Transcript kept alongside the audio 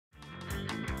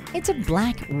It's a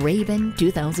black Raven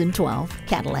 2012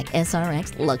 Cadillac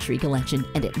SRX Luxury Collection,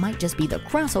 and it might just be the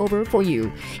crossover for you.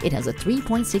 It has a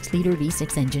 3.6-liter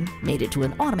V6 engine, mated to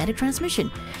an automatic transmission.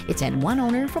 It's had one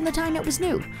owner from the time it was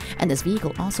new, and this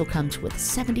vehicle also comes with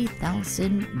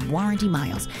 70,000 warranty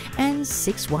miles and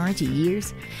 6 warranty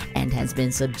years, and has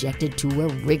been subjected to a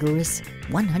rigorous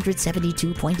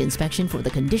 172-point inspection for the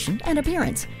condition and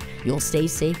appearance. You'll stay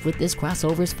safe with this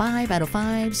crossover's 5 out of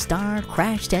 5 star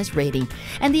crash test rating,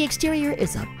 and the exterior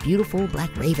is a beautiful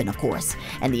black Raven, of course,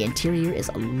 and the interior is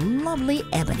a lovely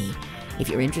Ebony. If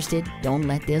you're interested, don't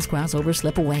let this crossover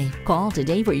slip away. Call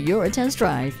today for your test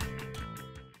drive.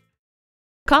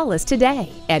 Call us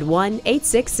today at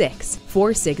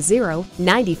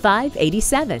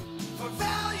 1-866-460-9587.